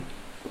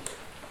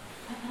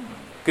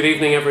Good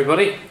evening,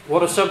 everybody.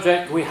 What a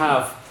subject we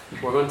have.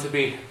 We're going to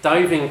be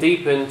diving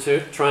deep into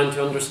trying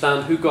to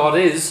understand who God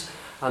is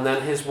and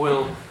then His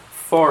will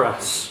for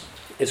us.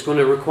 It's going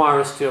to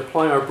require us to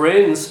apply our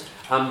brains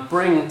and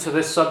bring to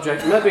this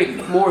subject maybe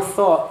more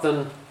thought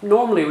than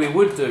normally we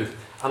would do.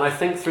 And I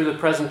think through the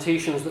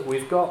presentations that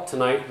we've got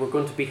tonight, we're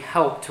going to be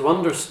helped to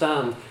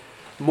understand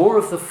more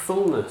of the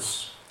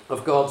fullness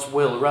of God's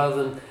will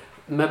rather than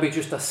maybe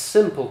just a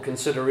simple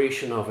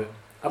consideration of it.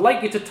 I'd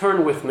like you to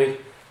turn with me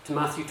to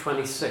Matthew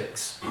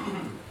 26.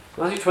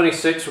 Matthew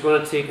 26, we're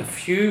going to take a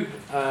few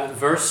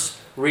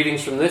verse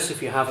readings from this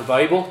if you have a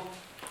Bible.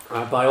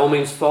 By all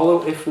means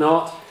follow, if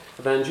not,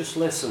 then just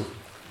listen.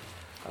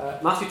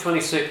 Matthew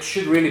 26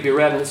 should really be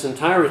read in its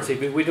entirety,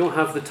 but we don't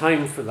have the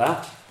time for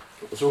that.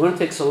 So we're going to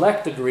take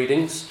selected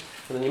readings,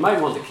 and then you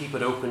might want to keep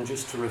it open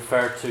just to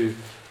refer to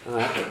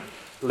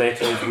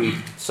later as we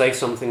say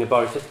something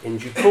about it in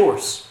due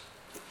course.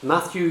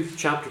 Matthew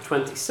chapter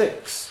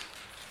 26,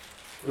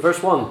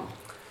 verse 1.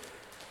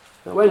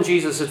 Now, when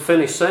Jesus had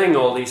finished saying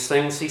all these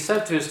things, he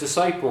said to his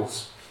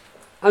disciples,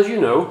 "As you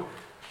know,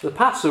 the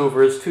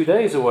Passover is 2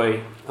 days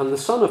away, and the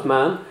Son of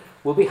Man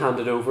will be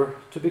handed over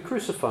to be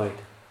crucified."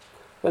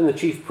 Then the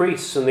chief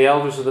priests and the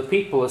elders of the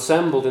people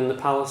assembled in the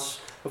palace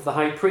of the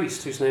high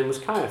priest, whose name was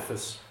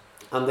Caiaphas,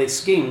 and they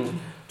schemed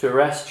to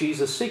arrest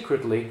Jesus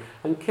secretly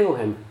and kill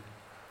him.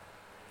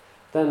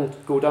 Then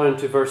go down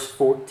to verse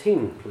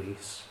 14,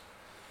 please.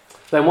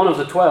 Then one of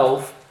the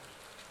 12,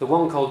 the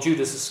one called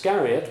Judas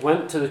Iscariot,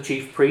 went to the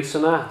chief priests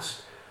and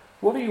asked,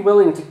 "What are you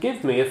willing to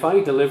give me if I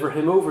deliver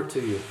him over to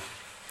you?"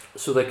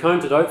 So they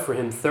counted out for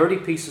him 30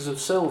 pieces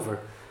of silver.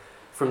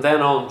 From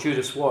then on,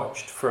 Judas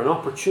watched for an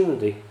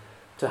opportunity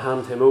to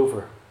hand him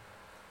over.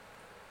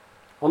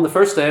 On the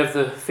first day of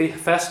the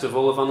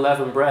festival of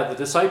unleavened bread, the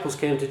disciples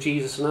came to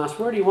Jesus and asked,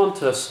 "Where do you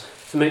want us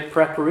to make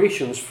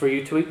preparations for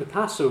you to eat the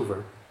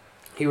Passover?"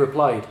 He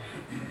replied,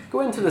 "Go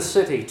into the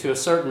city to a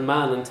certain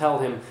man and tell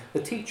him,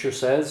 'The teacher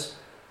says,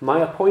 my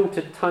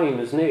appointed time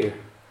is near.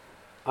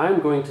 I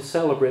am going to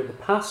celebrate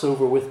the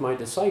Passover with my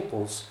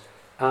disciples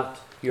at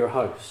your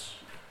house.'"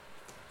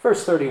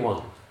 Verse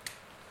 31.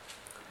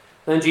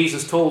 Then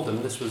Jesus told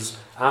them, this was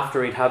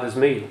after he'd had his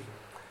meal,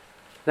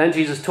 then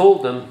Jesus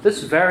told them,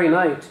 "This very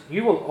night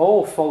you will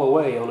all fall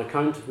away on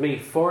account of me,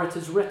 for it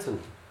is written,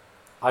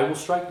 I will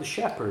strike the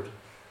shepherd,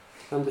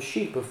 and the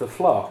sheep of the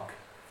flock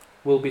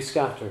will be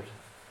scattered."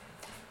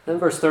 Then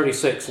verse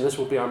 36, and this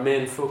will be our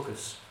main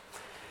focus.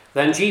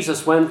 Then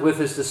Jesus went with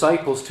his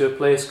disciples to a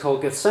place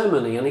called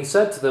Gethsemane, and he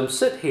said to them,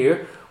 "Sit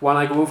here while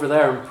I go over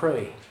there and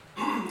pray."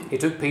 He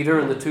took Peter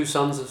and the 2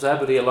 sons of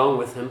Zebedee along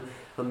with him,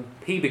 and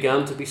he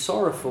began to be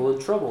sorrowful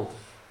and troubled.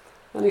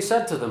 And he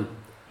said to them,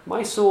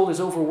 "My soul is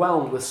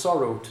overwhelmed with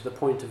sorrow to the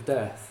point of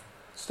death.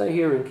 Stay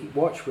here and keep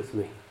watch with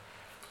me."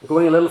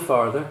 Going a little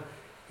farther,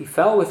 he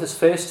fell with his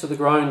face to the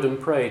ground and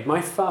prayed,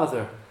 "My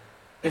Father,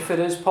 if it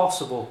is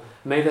possible,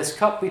 may this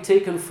cup be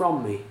taken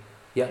from me,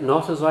 yet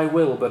not as I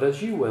will, but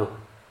as you will."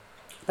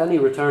 Then he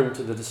returned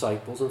to the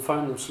disciples and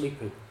found them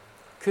sleeping.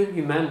 "Couldn't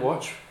you men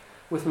watch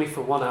with me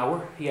for 1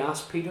 hour?" he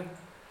asked Peter.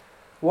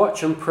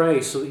 "Watch and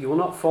pray so that you will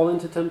not fall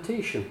into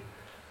temptation.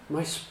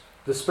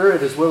 The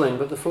spirit is willing,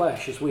 but the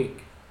flesh is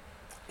weak."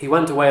 He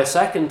went away a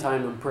second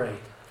time and prayed,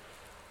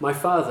 "My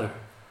Father,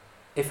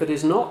 if it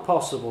is not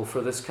possible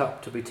for this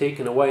cup to be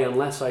taken away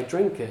unless I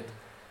drink it,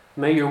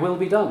 may your will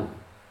be done."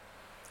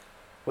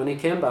 When he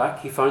came back,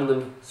 he found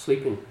them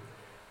sleeping,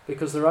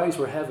 because their eyes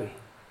were heavy.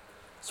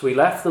 So he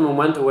left them and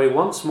went away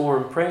once more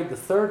and prayed the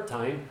 3rd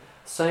time,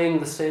 saying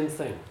the same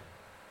thing.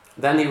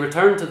 Then he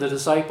returned to the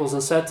disciples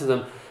and said to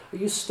them, "Are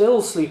you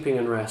still sleeping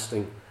and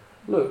resting?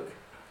 Look,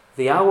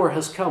 the hour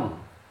has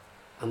come,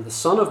 and the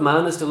Son of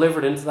Man is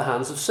delivered into the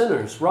hands of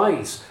sinners.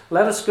 Rise,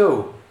 let us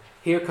go.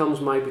 Here comes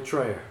my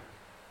betrayer."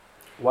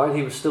 While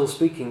he was still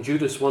speaking,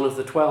 Judas, one of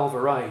the 12,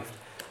 arrived.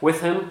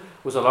 With him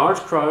was a large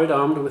crowd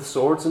armed with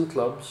swords and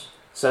clubs,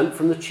 sent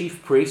from the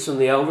chief priests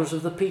and the elders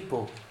of the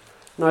people.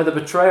 Now the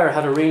betrayer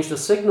had arranged a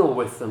signal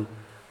with them.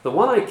 "The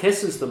one I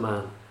kiss is the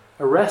man.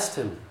 Arrest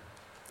him."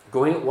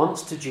 Going at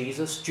once to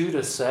Jesus,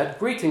 Judas said,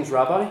 "Greetings,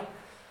 Rabbi,"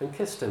 and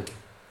kissed him.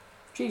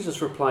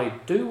 Jesus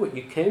replied, "Do what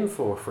you came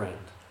for, friend."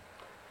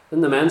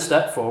 Then the men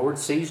stepped forward,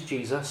 seized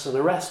Jesus, and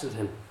arrested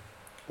him.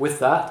 With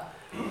that,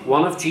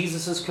 one of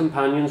Jesus'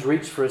 companions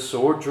reached for his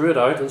sword, drew it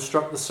out, and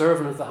struck the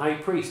servant of the high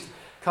priest,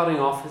 cutting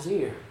off his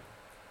ear.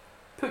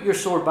 "Put your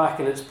sword back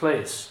in its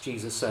place,"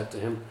 Jesus said to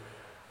him,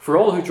 "for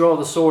all who draw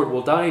the sword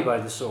will die by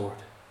the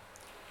sword.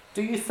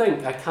 Do you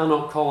think I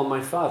cannot call on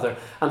my Father,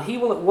 and he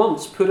will at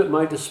once put at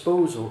my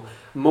disposal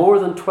more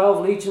than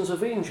 12 legions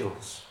of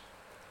angels?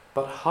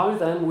 But how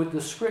then would the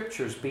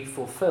scriptures be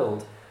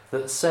fulfilled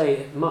that say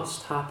it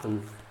must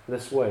happen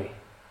this way?"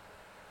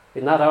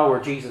 In that hour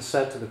Jesus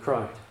said to the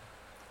crowd,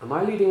 "Am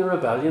I leading a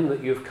rebellion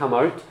that you have come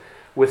out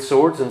with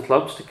swords and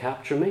clubs to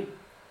capture me?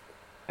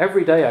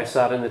 Every day I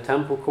sat in the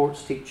temple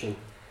courts teaching,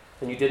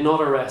 and you did not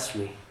arrest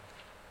me.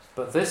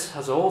 But this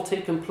has all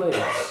taken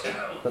place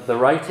that the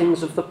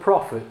writings of the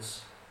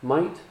prophets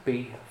might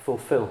be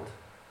fulfilled."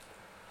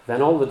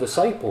 Then all the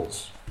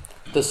disciples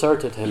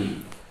deserted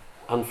him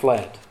and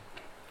fled.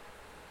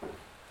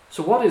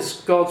 So what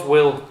is God's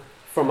will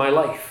for my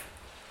life?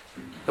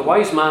 The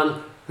wise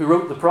man who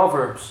wrote the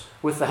Proverbs,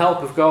 with the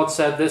help of God,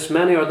 said this: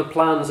 many are the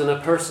plans in a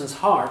person's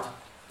heart,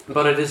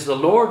 but it is the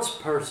Lord's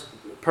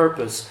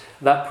purpose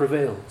that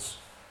prevails.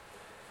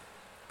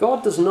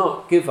 God does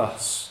not give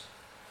us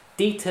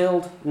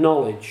detailed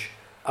knowledge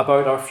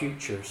about our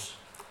futures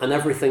and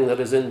everything that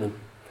is in them.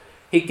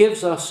 He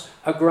gives us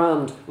a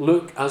grand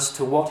look as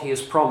to what he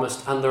has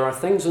promised, and there are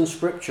things in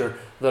Scripture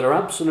that are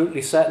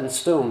absolutely set in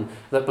stone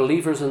that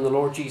believers in the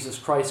Lord Jesus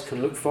Christ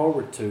can look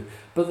forward to.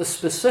 But the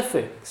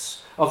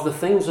specifics of the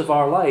things of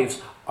our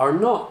lives are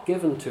not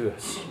given to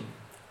us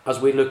as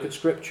we look at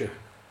Scripture.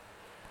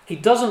 He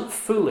doesn't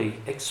fully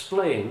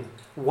explain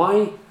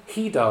why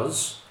he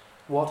does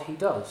what he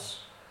does.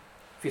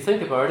 If you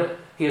think about it,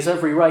 he has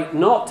every right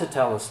not to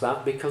tell us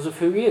that because of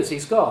who he is.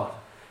 He's God.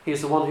 He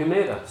is the one who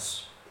made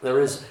us. There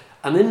is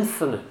an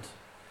infinite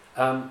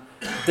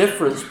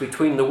difference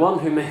between the one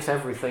who made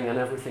everything and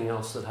everything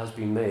else that has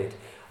been made.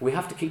 We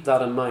have to keep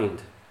that in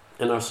mind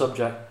in our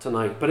subject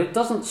tonight. But it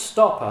doesn't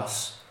stop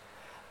us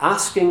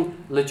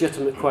asking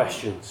legitimate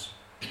questions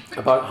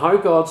about how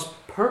God's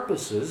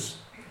purposes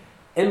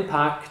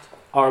impact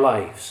our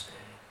lives.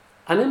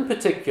 And in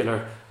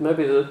particular,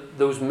 maybe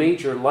those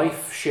major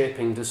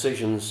life-shaping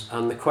decisions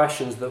and the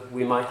questions that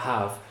we might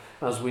have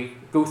as we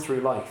go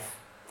through life.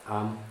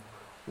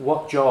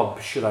 What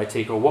job should I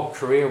take, or what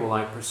career will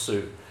I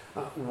pursue?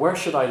 Where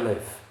should I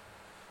live?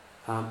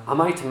 Am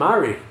I to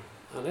marry?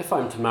 And if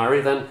I'm to marry,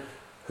 then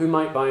who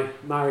might my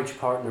marriage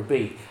partner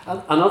be?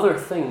 And other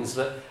things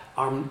that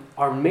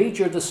are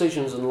major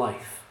decisions in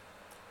life.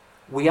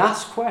 We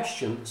ask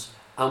questions,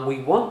 and we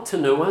want to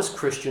know as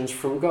Christians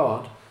from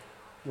God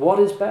what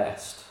is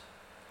best.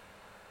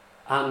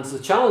 And the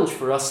challenge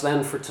for us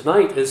then for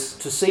tonight is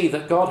to see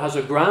that God has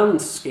a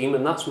grand scheme,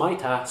 and that's my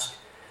task.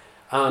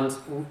 And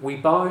we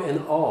bow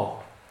in awe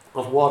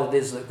of what it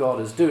is that God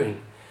is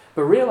doing.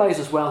 But realize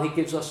as well, he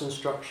gives us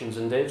instructions,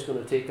 and Dave's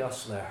going to take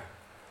us there,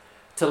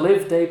 to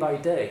live day by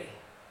day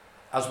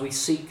as we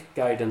seek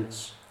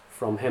guidance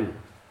from him.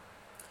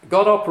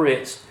 God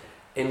operates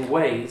in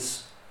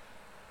ways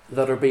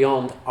that are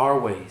beyond our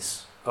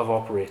ways of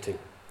operating.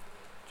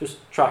 Just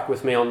track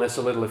with me on this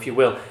a little, if you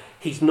will.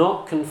 He's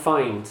not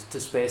confined to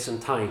space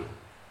and time.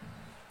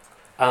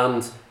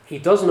 And he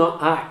does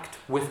not act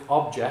with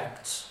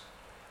objects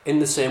in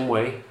the same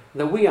way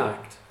that we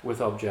act with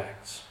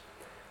objects.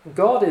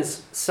 God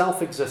is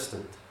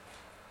self-existent.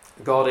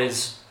 God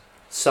is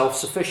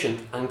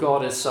self-sufficient, and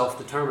God is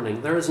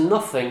self-determining. There is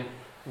nothing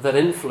that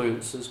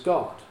influences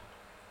God.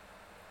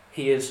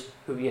 He is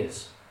who he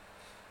is.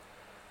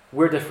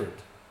 We're different.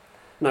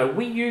 Now,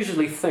 we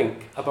usually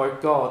think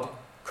about God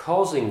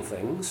causing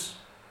things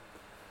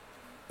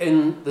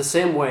in the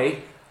same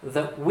way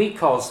that we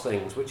cause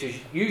things, which is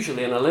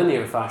usually in a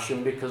linear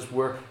fashion because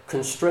we're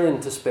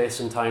constrained to space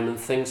and time and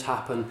things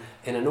happen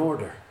in an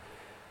order.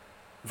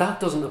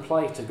 That doesn't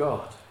apply to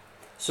God.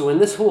 So in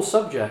this whole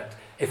subject,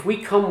 if we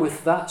come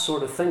with that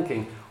sort of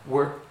thinking,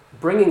 we're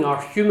bringing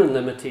our human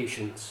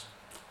limitations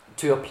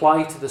to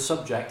apply to the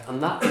subject,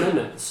 and that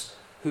limits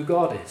who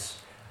God is.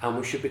 And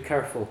we should be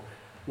careful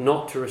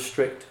not to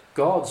restrict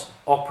God's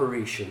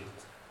operation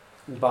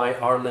by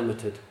our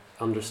limited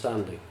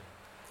understanding.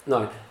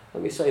 Now,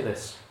 let me say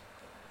this.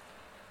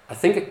 I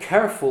think a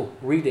careful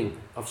reading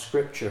of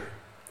Scripture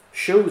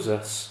shows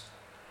us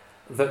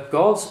that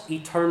God's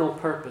eternal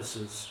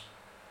purposes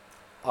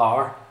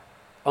are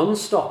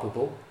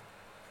unstoppable,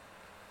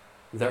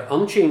 they're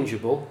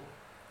unchangeable,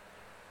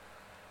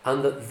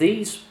 and that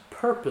these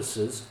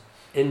purposes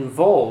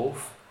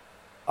involve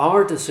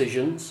our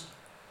decisions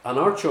and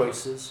our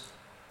choices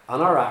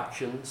and our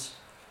actions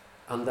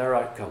and their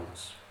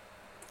outcomes.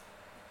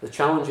 The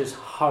challenge is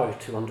how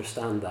to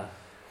understand that.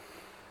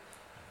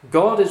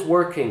 God is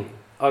working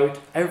out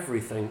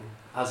everything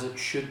as it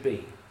should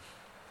be,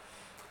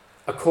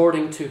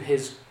 according to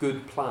his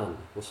good plan.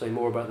 We'll say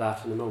more about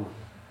that in a moment.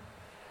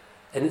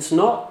 And it's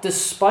not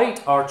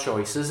despite our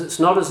choices, it's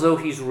not as though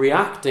he's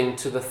reacting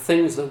to the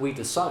things that we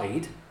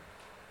decide,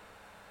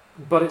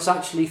 but it's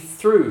actually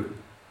through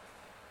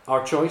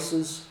our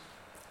choices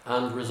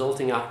and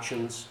resulting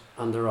actions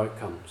and their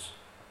outcomes.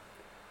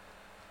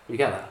 You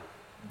get that?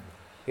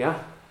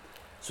 Yeah?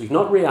 So he's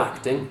not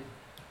reacting.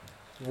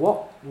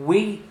 What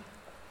we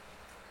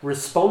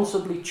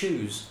responsibly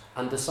choose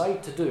and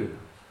decide to do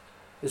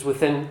is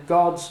within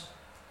God's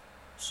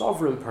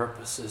sovereign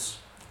purposes,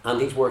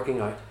 and he's working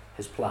out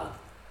his plan.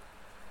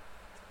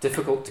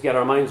 Difficult to get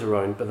our minds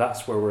around, but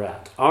that's where we're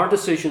at. Our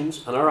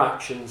decisions and our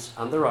actions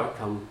and their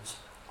outcomes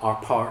are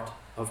part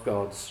of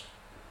God's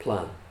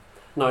plan.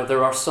 Now,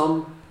 there are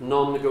some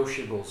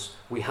non-negotiables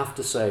we have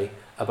to say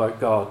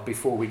about God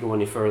before we go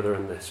any further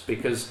in this,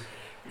 because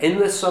in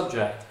this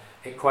subject,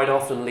 it quite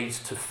often leads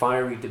to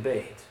fiery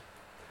debate.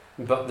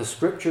 But the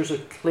Scriptures are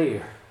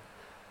clear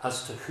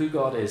as to who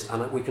God is,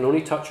 and we can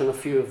only touch on a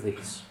few of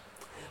these.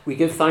 We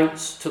give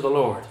thanks to the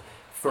Lord,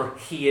 for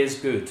he is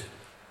good.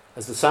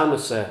 As the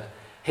psalmist said,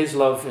 his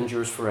love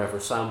endures forever.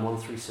 Psalm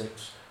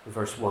 136,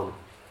 verse 1.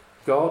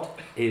 God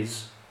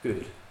is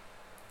good.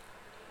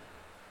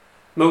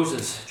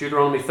 Moses,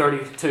 Deuteronomy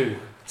 32,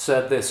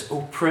 said this,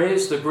 "Oh,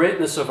 praise the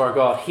greatness of our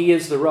God. He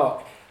is the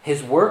rock.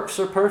 His works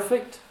are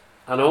perfect,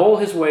 and all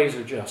his ways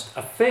are just.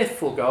 A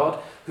faithful God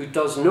who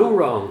does no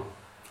wrong,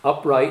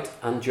 upright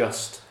and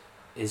just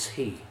is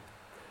he."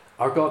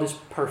 Our God is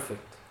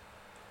perfect.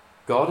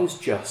 God is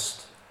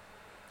just.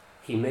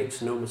 He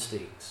makes no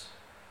mistakes.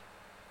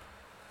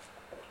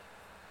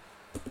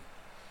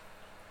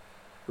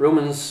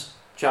 Romans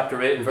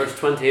chapter 8 and verse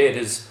 28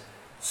 is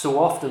so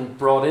often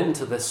brought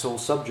into this whole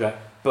subject,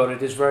 but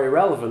it is very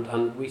relevant,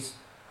 and we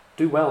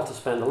do well to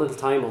spend a little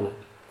time on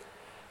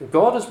it.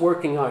 God is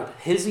working out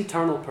his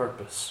eternal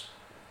purpose,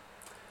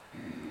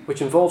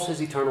 which involves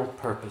his eternal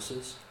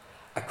purposes,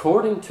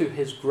 according to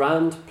his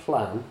grand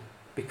plan,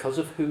 because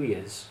of who he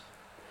is.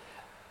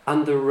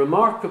 And the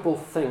remarkable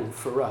thing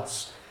for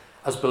us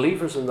as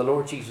believers in the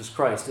Lord Jesus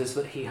Christ is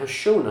that he has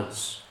shown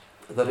us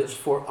that it's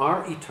for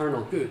our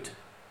eternal good,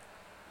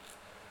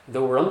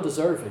 though we're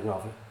undeserving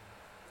of it,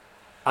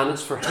 and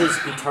it's for his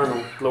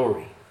eternal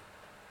glory.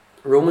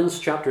 Romans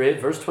chapter 8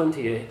 verse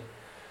 28,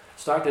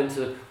 start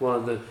into one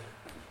of the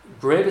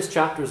greatest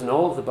chapters in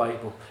all of the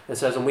Bible. It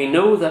says, "And we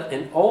know that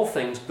in all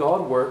things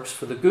God works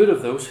for the good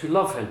of those who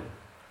love him,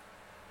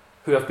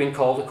 who have been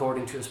called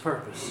according to his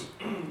purpose."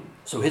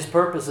 So his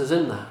purpose is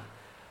in that,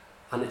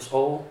 and it's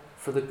all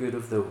for the good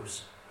of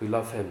those who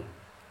love him,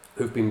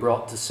 who've been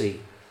brought to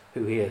see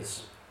who he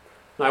is.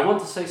 Now I want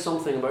to say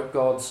something about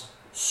God's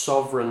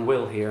sovereign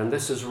will here, and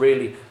this is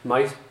really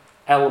my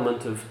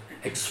element of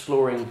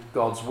exploring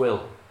God's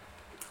will.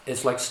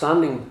 It's like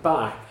standing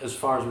back as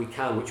far as we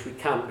can, which we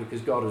can't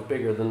because God is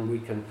bigger than we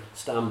can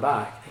stand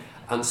back,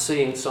 and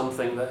seeing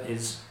something that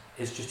is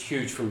just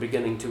huge from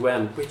beginning to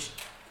end, which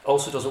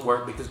also doesn't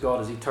work because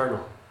God is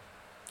eternal.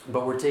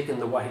 But we're taking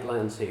the wide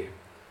lens here.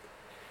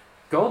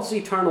 God's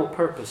eternal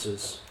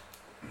purposes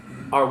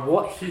are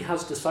what he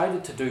has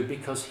decided to do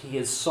because he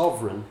is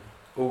sovereign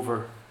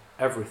over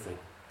everything.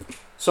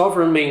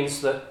 Sovereign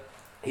means that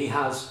he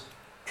has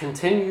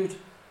continued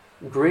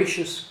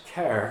gracious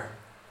care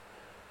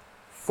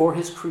for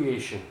his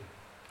creation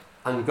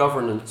and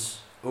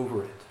governance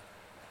over it.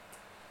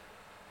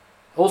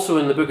 Also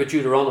in the book of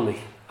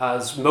Deuteronomy,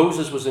 as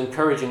Moses was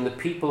encouraging the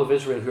people of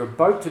Israel who are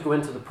about to go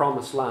into the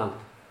promised land,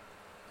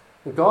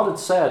 God had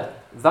said,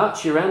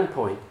 that's your end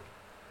point.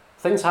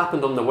 Things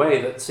happened on the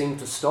way that seemed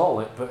to stall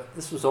it, but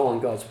this was all in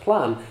God's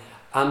plan.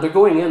 And they're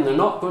going in, they're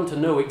not going to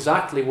know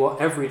exactly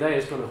what every day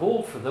is going to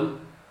hold for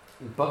them,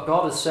 but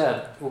God has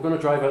said, we're going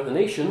to drive out the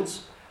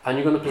nations, and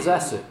you're going to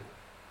possess it.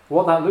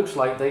 What that looks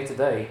like day to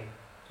day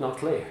is not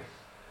clear.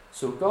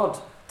 So God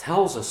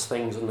tells us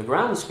things on the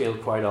grand scale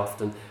quite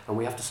often, and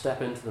we have to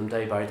step into them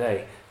day by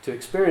day to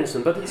experience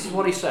them. But this is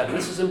what he said, and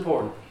this is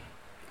important.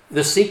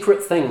 The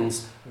secret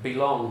things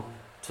belong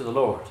to the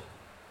Lord.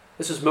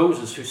 This is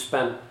Moses who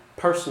spent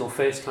personal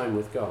face time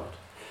with God.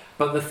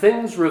 But the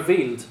things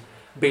revealed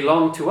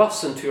belong to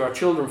us and to our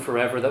children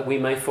forever, that we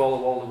may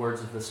follow all the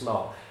words of this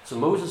law. So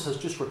Moses has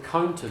just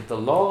recounted the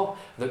law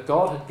that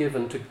God had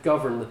given to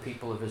govern the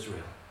people of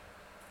Israel.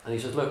 And he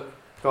says, look,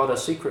 God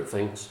has secret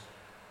things,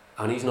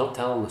 and he's not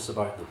telling us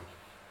about them.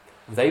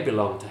 They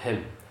belong to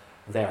him.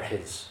 They're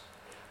his.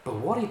 But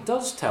what he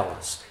does tell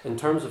us in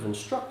terms of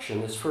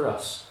instruction is for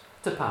us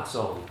to pass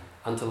on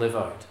and to live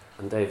out.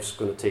 And Dave's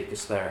going to take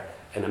us there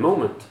in a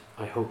moment,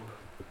 I hope.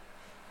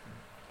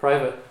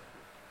 Private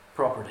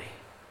property.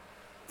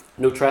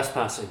 No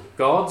trespassing.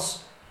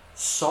 God's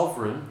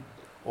sovereign,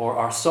 or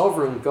our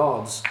sovereign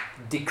God's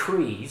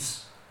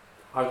decrees,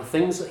 are the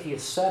things that he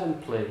has set in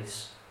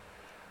place,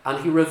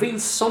 and he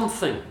reveals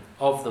something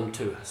of them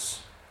to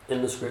us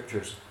in the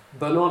scriptures,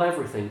 but not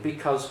everything,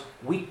 because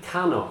we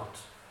cannot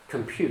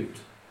compute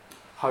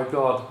how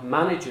God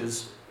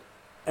manages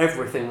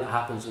everything that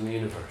happens in the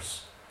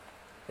universe.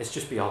 It's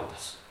just beyond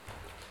us.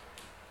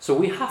 So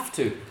we have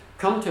to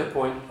come to a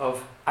point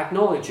of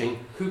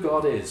acknowledging who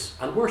God is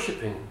and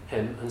worshipping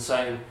him and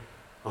saying,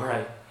 all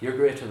right, you're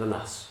greater than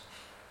us.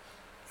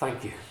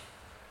 Thank you.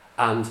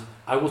 And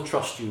I will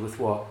trust you with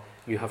what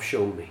you have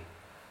shown me.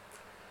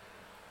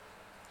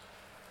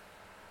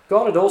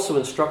 God had also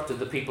instructed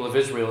the people of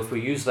Israel, if we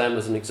use them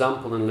as an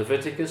example in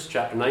Leviticus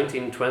chapter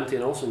 19 and 20,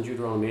 and also in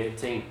Deuteronomy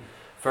 18,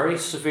 very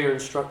severe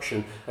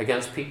instruction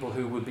against people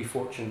who would be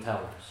fortune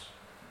tellers.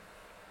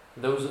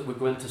 Those that would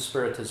go into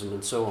spiritism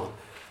and so on.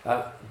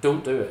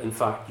 Don't do it. In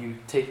fact, you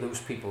take those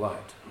people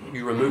out.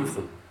 You remove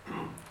them.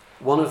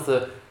 One of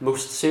the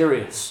most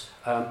serious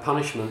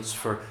punishments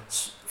for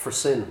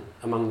sin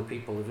among the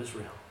people of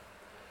Israel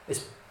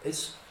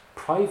is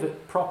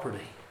private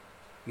property.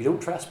 You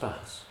don't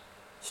trespass.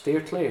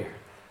 Steer clear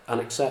and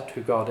accept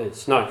who God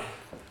is. Now,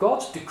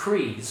 God's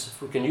decrees,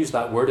 if we can use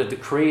that word, a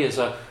decree is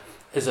a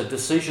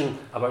decision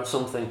about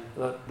something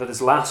that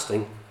is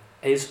lasting.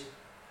 His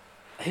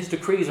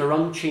decrees are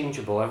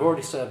unchangeable. I've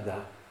already said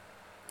that.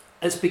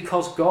 It's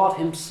because God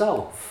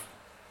himself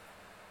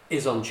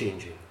is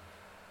unchanging.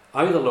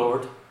 I, the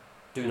Lord,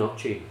 do not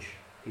change,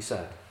 he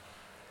said.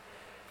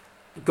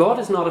 God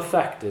is not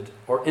affected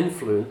or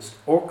influenced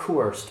or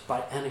coerced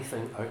by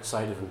anything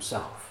outside of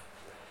himself.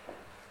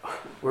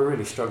 we're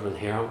really struggling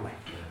here, aren't we?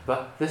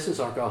 But this is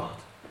our God.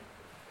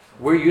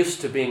 We're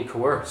used to being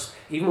coerced.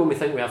 Even when we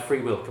think we have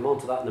free will, come on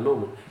to that in a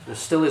moment, there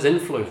still is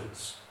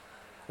influence.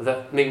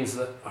 That means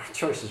that our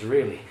choices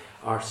really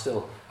are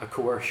still a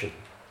coercion.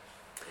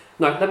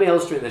 Now, let me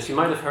illustrate this. You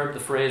might have heard the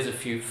phrase,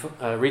 if you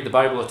read the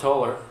Bible at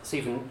all, or it's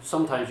even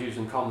sometimes used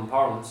in common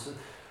parlance,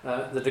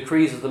 the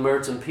decrees of the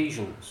Medes and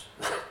Persians.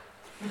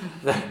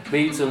 The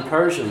Medes and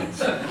Persians.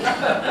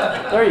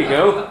 There you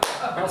go.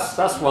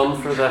 That's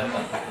one for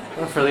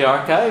the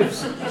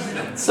archives.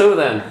 So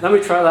then, let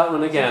me try that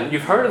one again.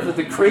 You've heard of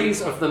the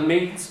decrees of the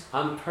Medes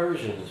and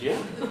Persians,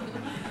 yeah?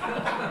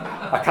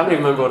 I can't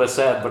even remember what I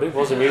said, but it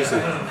was amusing.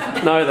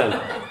 Now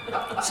then,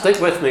 stick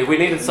with me. We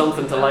needed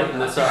something to lighten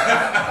this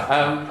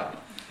up.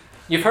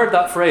 You've heard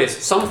that phrase,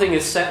 something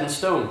is set in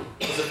stone,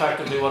 is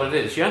effectively what it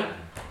is, yeah?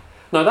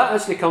 Now that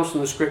actually comes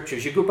from the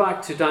scriptures. You go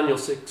back to Daniel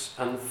 6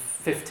 and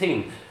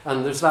 15,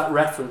 and there's that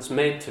reference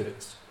made to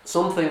it.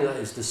 Something that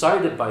is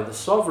decided by the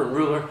sovereign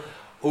ruler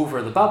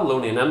over the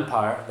Babylonian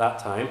Empire at that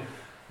time,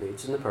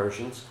 Medes and the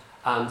Persians,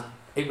 and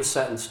it was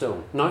set in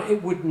stone. Now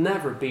it would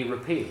never be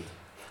repealed.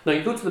 Now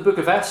you go to the book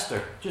of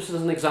Esther, just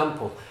as an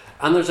example,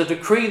 and there's a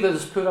decree that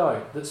is put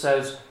out that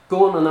says,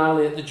 go and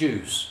annihilate the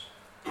Jews.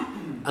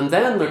 And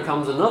then there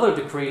comes another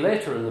decree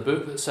later in the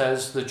book that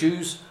says the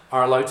Jews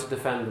are allowed to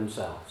defend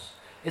themselves.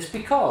 It's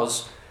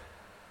because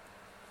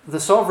the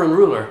sovereign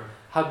ruler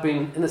had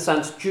been, in a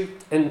sense,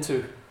 duped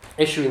into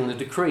issuing the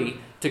decree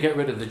to get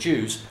rid of the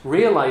Jews,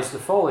 realised the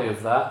folly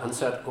of that and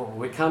said, oh,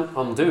 we can't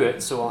undo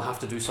it, so I'll have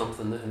to do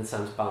something that, in a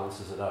sense,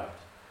 balances it out.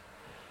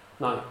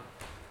 Now,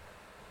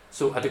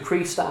 so a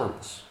decree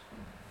stands.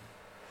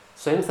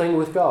 Same thing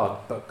with God,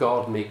 but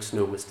God makes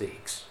no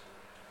mistakes.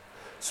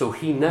 So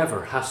he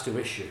never has to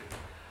issue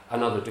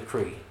another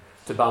decree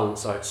to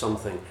balance out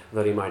something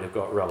that he might have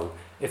got wrong.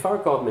 If our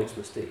God makes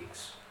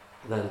mistakes,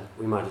 then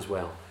we might as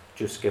well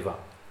just give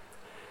up.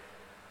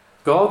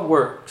 God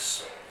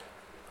works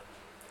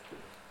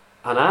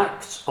and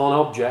acts on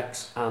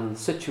objects and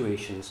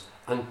situations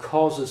and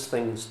causes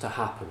things to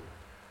happen.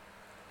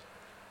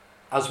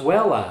 As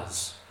well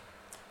as,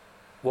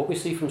 what we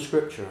see from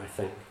Scripture, I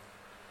think,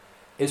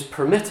 is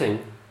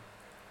permitting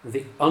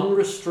the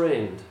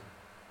unrestrained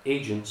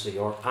agency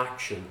or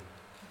action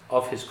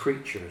of his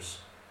creatures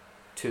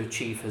to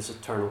achieve his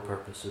eternal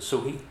purposes.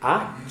 So he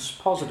acts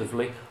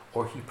positively,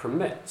 or he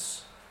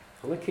permits,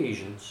 on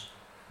occasions,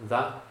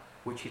 that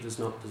which he does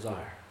not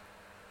desire.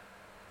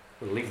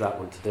 We'll leave that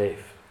one to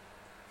Dave.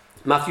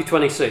 Matthew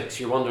 26,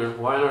 you're wondering,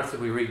 why on earth did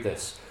we read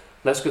this?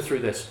 Let's go through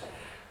this.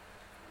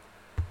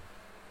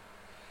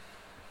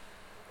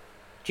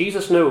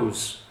 Jesus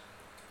knows,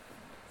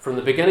 from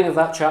the beginning of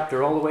that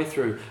chapter all the way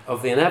through,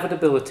 of the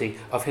inevitability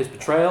of his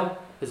betrayal,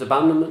 his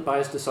abandonment by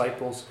his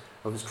disciples,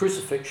 of his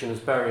crucifixion, his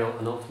burial,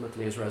 and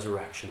ultimately his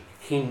resurrection.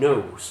 He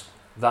knows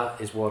that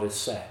is what is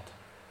said.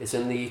 It's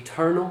in the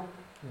eternal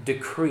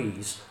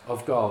decrees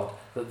of God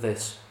that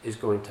this is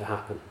going to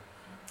happen.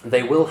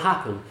 They will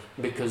happen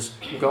because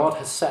God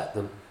has set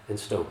them in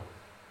stone.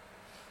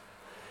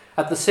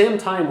 At the same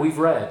time, we've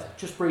read,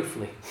 just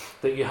briefly,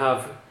 that you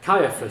have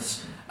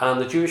Caiaphas and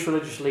the Jewish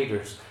religious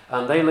leaders,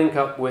 and they link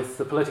up with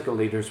the political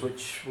leaders,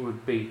 which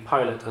would be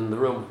Pilate and the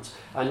Romans.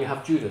 And you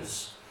have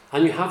Judas.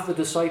 And you have the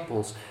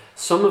disciples.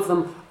 Some of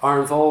them are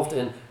involved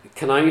in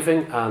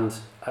conniving, and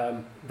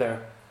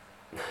they're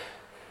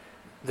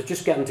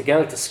just getting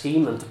together to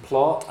scheme and to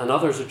plot, and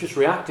others are just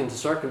reacting to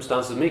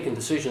circumstances, making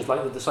decisions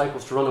like the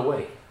disciples to run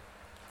away.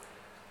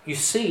 You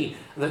see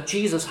that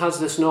Jesus has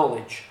this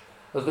knowledge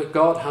that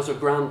God has a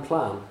grand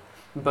plan,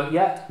 but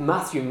yet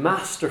Matthew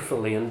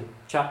masterfully in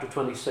chapter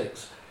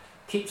 26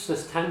 keeps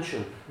this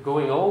tension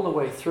going all the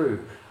way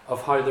through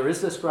of how there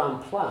is this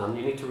grand plan.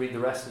 You need to read the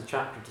rest of the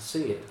chapter to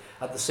see it,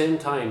 at the same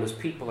time as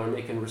people are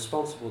making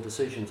responsible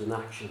decisions and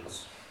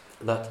actions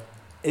that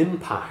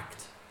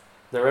impact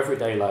their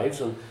everyday lives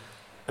and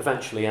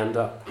eventually end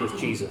up with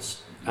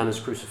Jesus and his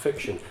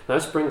crucifixion. Now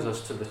this brings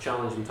us to the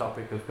challenging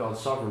topic of God's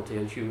sovereignty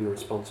and human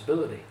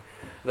responsibility.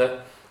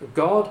 That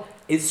God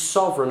is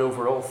sovereign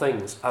over all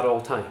things at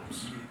all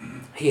times.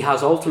 He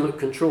has ultimate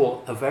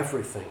control of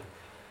everything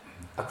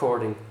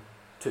according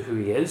to who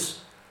he is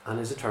and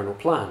his eternal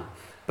plan.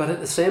 But at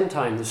the same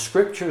time, the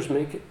scriptures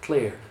make it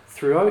clear.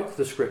 Throughout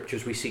the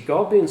scriptures, we see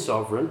God being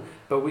sovereign,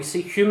 but we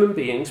see human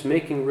beings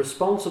making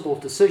responsible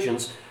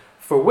decisions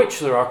for which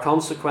there are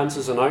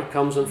consequences and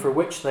outcomes and for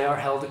which they are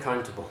held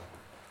accountable.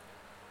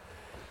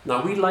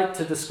 Now, we like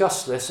to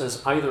discuss this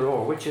as either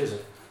or. Which is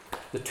it?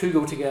 The two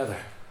go together.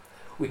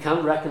 We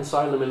can't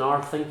reconcile them in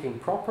our thinking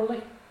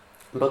properly,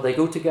 but they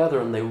go together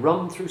and they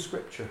run through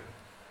Scripture.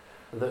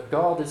 That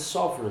God is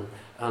sovereign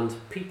and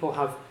people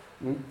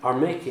are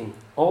making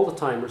all the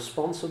time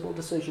responsible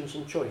decisions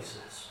and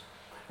choices.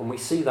 And we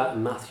see that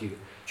in Matthew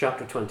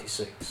chapter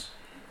 26.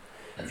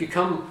 If you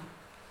come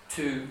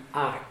to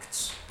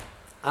Acts,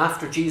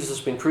 after Jesus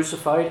has been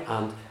crucified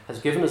and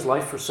has given his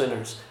life for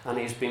sinners, and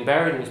he's been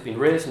buried and he's been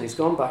raised and he's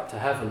gone back to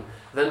heaven,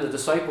 then the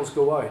disciples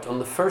go out. On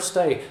the first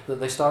day that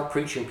they start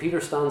preaching, Peter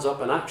stands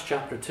up in Acts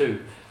chapter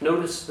 2.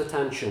 Notice the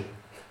tension.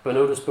 but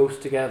notice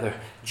both together.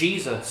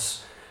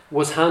 Jesus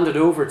was handed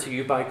over to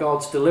you by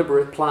God's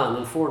deliberate plan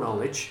and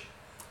foreknowledge,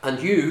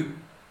 and you,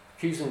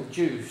 accusing the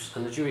Jews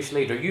and the Jewish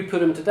leader, you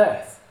put him to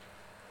death.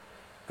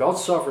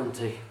 God's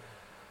sovereignty,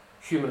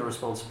 human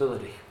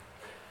responsibility.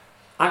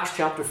 Acts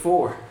chapter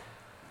 4,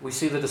 we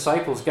see the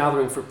disciples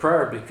gathering for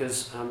prayer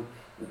because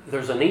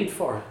there's a need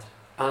for it.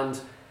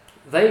 And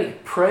they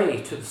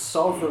pray to the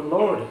sovereign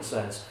Lord, it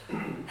says.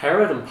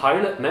 Herod and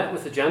Pilate met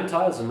with the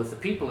Gentiles and with the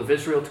people of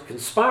Israel to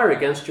conspire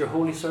against your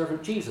holy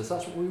servant Jesus.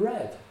 That's what we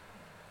read.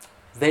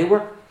 They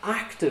were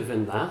active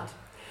in that.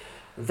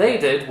 They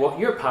did what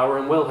your power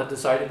and will had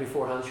decided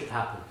beforehand should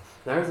happen.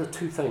 There are the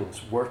two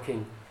things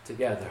working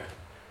together.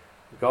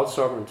 God's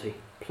sovereignty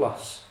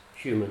plus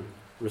human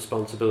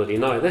responsibility.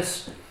 Now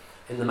this,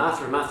 in the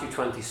matter of Matthew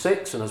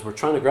 26, and as we're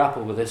trying to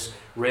grapple with this,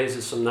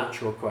 raises some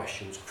natural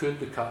questions. Could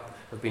the cup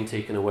have been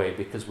taken away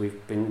because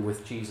we've been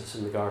with Jesus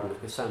in the Garden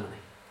of Gethsemane?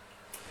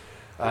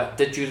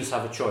 Did Judas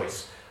have a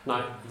choice?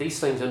 Now, these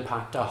things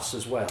impact us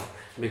as well,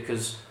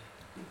 because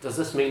does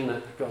this mean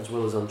that God's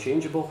will is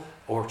unchangeable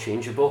or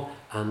changeable?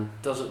 And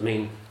does it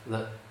mean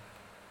that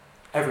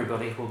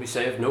everybody will be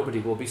saved, nobody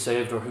will be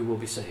saved, or who will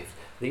be saved?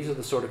 These are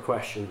the sort of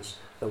questions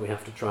that we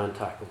have to try and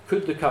tackle.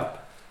 Could the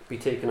cup be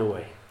taken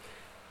away?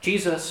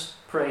 Jesus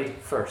prayed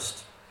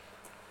first.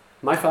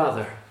 My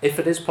Father, if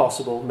it is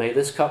possible, may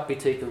this cup be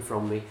taken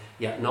from me,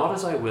 yet not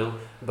as I will,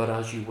 but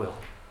as you will.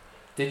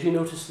 Did you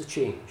notice the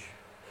change?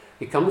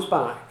 He comes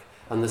back,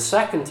 and the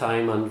second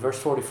time, and verse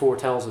 44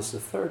 tells us the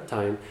third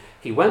time,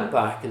 he went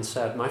back and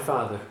said, my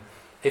Father,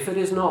 if it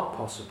is not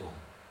possible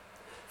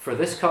for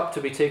this cup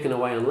to be taken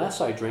away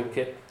unless I drink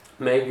it,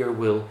 may your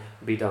will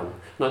be done.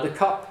 Now the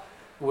cup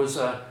was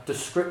a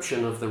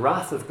description of the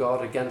wrath of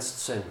God against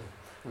sin.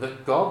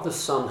 That God the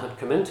Son had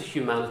come into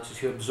humanity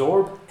to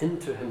absorb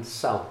into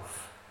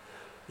himself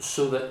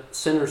so that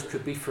sinners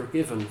could be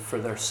forgiven for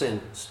their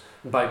sins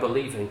by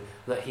believing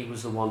that he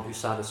was the one who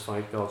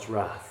satisfied God's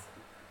wrath.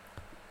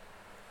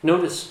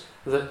 Notice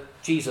that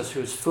Jesus, who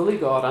is fully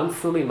God and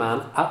fully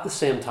man at the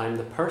same time,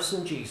 the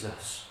person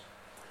Jesus,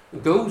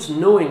 goes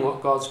knowing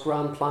what God's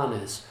grand plan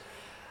is,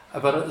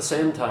 but at the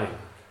same time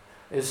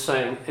is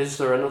saying, is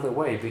there another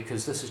way?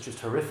 Because this is just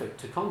horrific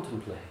to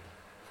contemplate.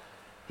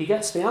 He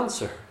gets the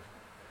answer.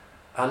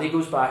 And he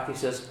goes back, he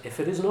says, if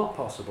it is not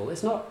possible,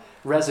 it's not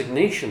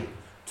resignation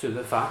to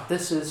the fact,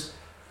 this is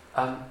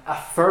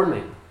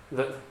affirming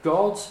that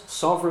God's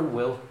sovereign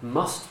will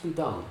must be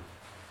done.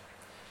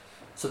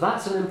 So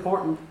that's an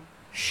important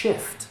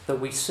shift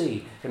that we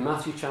see in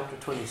Matthew chapter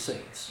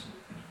 26.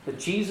 That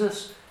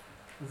Jesus,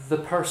 the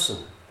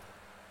person,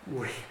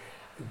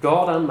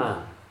 God and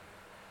man,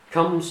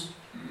 comes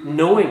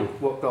knowing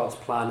what God's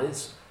plan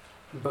is,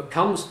 but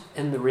comes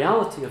in the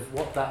reality of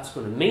what that's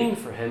going to mean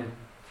for him,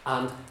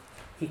 and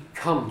he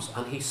comes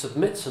and he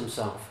submits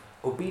himself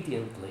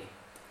obediently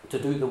to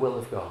do the will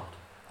of God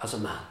as a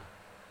man.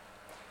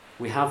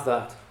 We have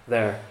that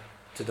there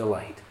to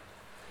delight.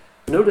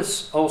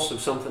 Notice also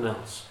something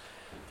else.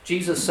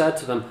 Jesus said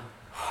to them,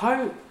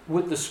 how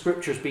would the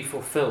scriptures be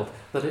fulfilled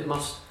that it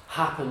must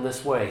happen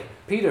this way?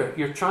 Peter,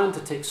 you're trying to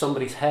take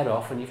somebody's head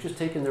off and you've just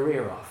taken their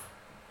ear off.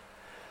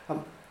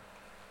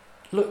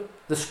 Look,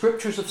 the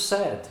scriptures have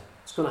said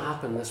it's going to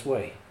happen this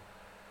way.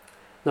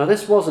 Now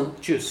this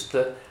wasn't just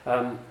that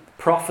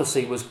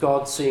prophecy was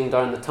God seeing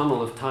down the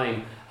tunnel of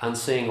time and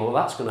saying, oh,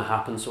 that's going to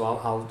happen, so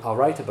I'll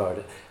write about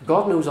it.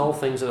 God knows all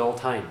things at all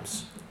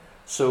times.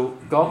 So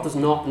God does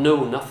not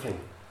know nothing.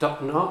 God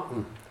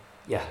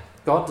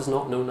does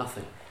not know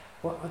nothing.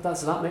 What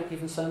does that make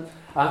even sense?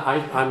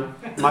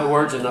 My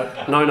words are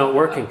now not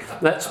working.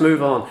 Let's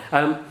move on.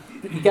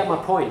 You get my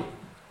point.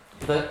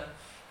 That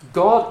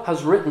God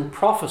has written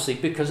prophecy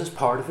because it's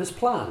part of his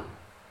plan.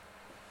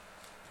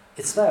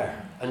 It's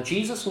there. And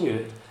Jesus knew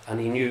it, and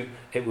he knew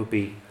it would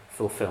be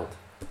fulfilled.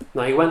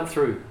 Now he went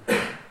through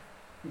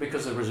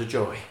because there was a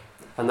joy,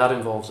 and that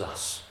involves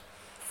us.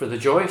 For the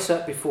joy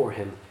set before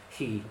him,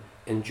 he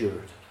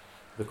endured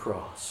the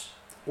cross.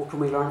 What can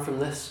we learn from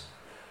this?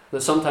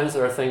 That sometimes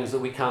there are things that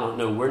we cannot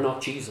know. We're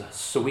not Jesus,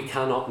 so we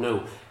cannot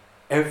know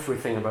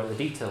everything about the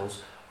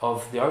details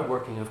of the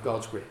outworking of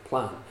God's great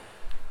plan.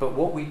 But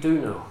what we do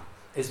know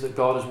is that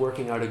God is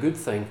working out a good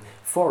thing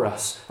for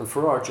us and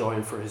for our joy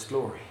and for his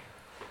glory.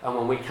 And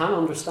when we can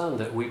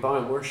understand it, we bow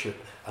and worship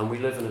and we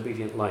live an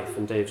obedient life.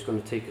 And Dave's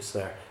going to take us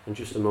there in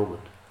just a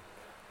moment.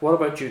 What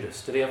about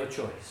Judas? Did he have a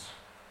choice?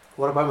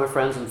 What about my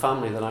friends and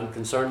family that I'm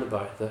concerned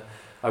about, that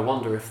I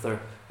wonder if they're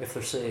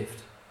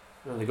saved?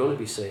 Are they going to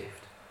be saved?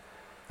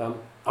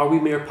 Are we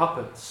mere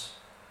puppets?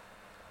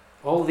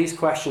 All these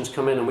questions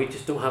come in and we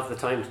just don't have the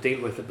time to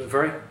deal with it. But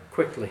very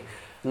quickly,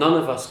 none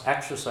of us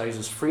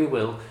exercises free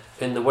will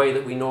in the way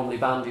that we normally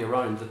bandy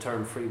around the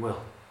term free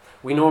will.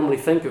 We normally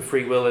think of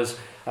free will as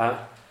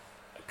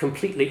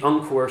completely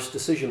uncoerced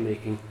decision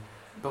making,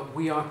 but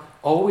we are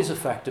always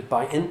affected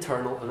by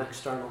internal and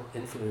external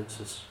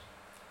influences.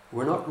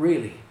 We're not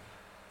really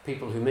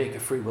people who make a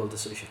free will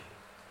decision.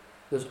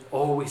 There's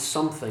always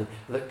something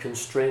that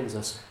constrains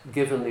us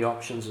given the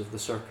options of the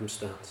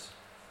circumstance.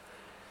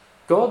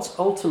 God's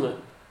ultimate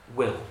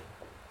will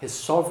his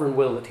sovereign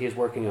will that he is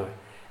working out,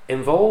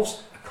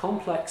 involves a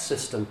complex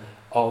system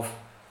of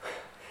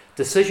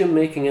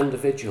decision-making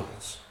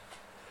individuals.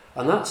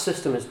 And that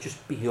system is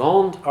just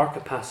beyond our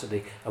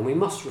capacity, and we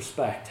must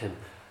respect him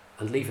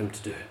and leave him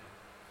to do it.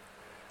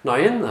 Now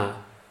in that,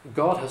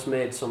 God has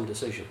made some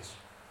decisions.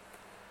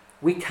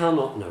 We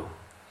cannot know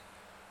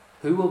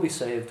who will be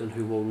saved and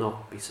who will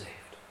not be saved.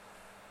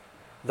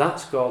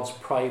 That's God's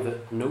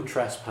private, no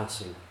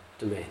trespassing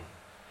domain.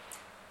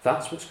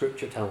 That's what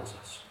Scripture tells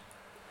us.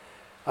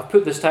 I've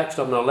put this text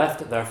up and I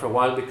left it there for a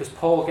while because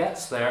Paul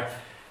gets there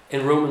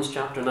in Romans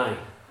chapter 9.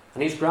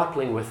 And he's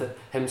grappling with it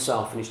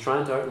himself and he's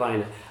trying to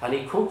outline it. And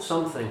he quotes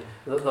something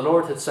that the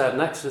Lord had said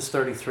in Exodus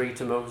 33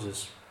 to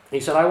Moses. He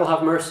said, I will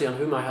have mercy on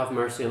whom I have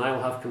mercy, and I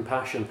will have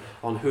compassion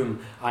on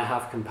whom I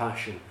have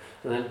compassion.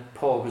 And then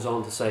Paul goes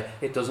on to say,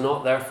 it does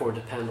not therefore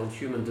depend on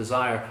human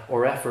desire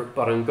or effort,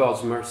 but on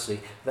God's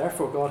mercy.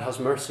 Therefore God has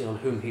mercy on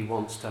whom he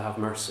wants to have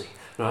mercy.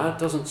 Now that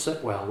doesn't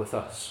sit well with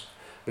us,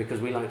 because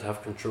we like to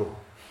have control.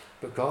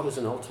 But God is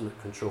in ultimate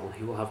control, and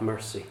he will have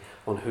mercy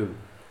on whom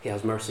he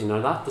has mercy.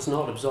 Now that does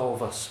not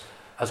absolve us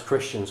as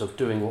Christians of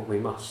doing what we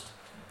must.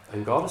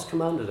 And God has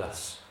commanded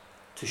us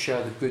to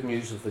share the good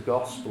news of the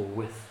gospel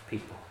with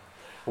people.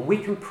 And we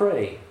can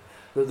pray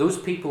that those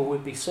people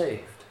would be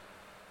saved,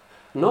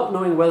 not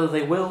knowing whether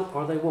they will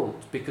or they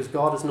won't, because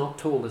God has not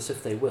told us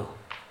if they will.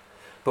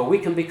 But we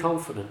can be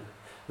confident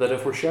that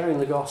if we're sharing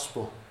the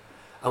gospel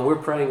and we're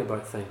praying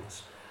about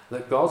things,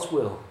 that God's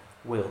will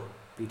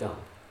be done.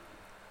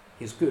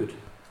 He's good,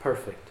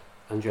 perfect,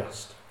 and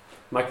just.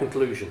 My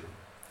conclusion: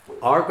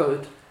 our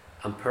good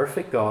and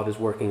perfect God is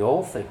working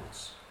all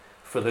things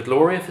for the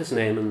glory of his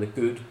name and the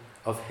good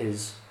of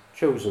his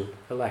chosen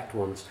elect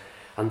ones.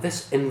 And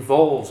this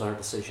involves our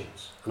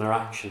decisions and our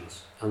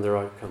actions and their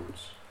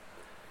outcomes.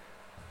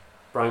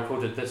 Brian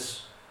quoted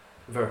this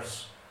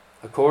verse.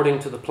 According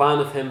to the plan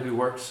of him who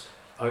works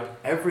out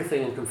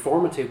everything in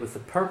conformity with the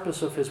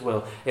purpose of his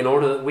will, in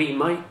order that we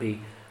might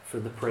be for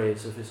the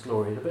praise of his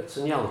glory. The bits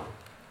in yellow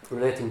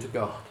relating to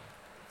God.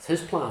 It's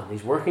his plan.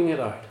 He's working it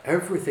out.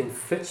 Everything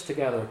fits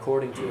together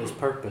according to his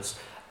purpose,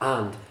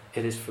 and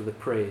it is for the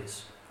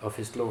praise of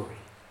his glory.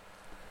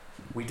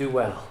 We do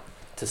well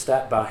to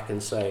step back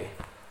and say,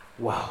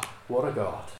 wow, what a God.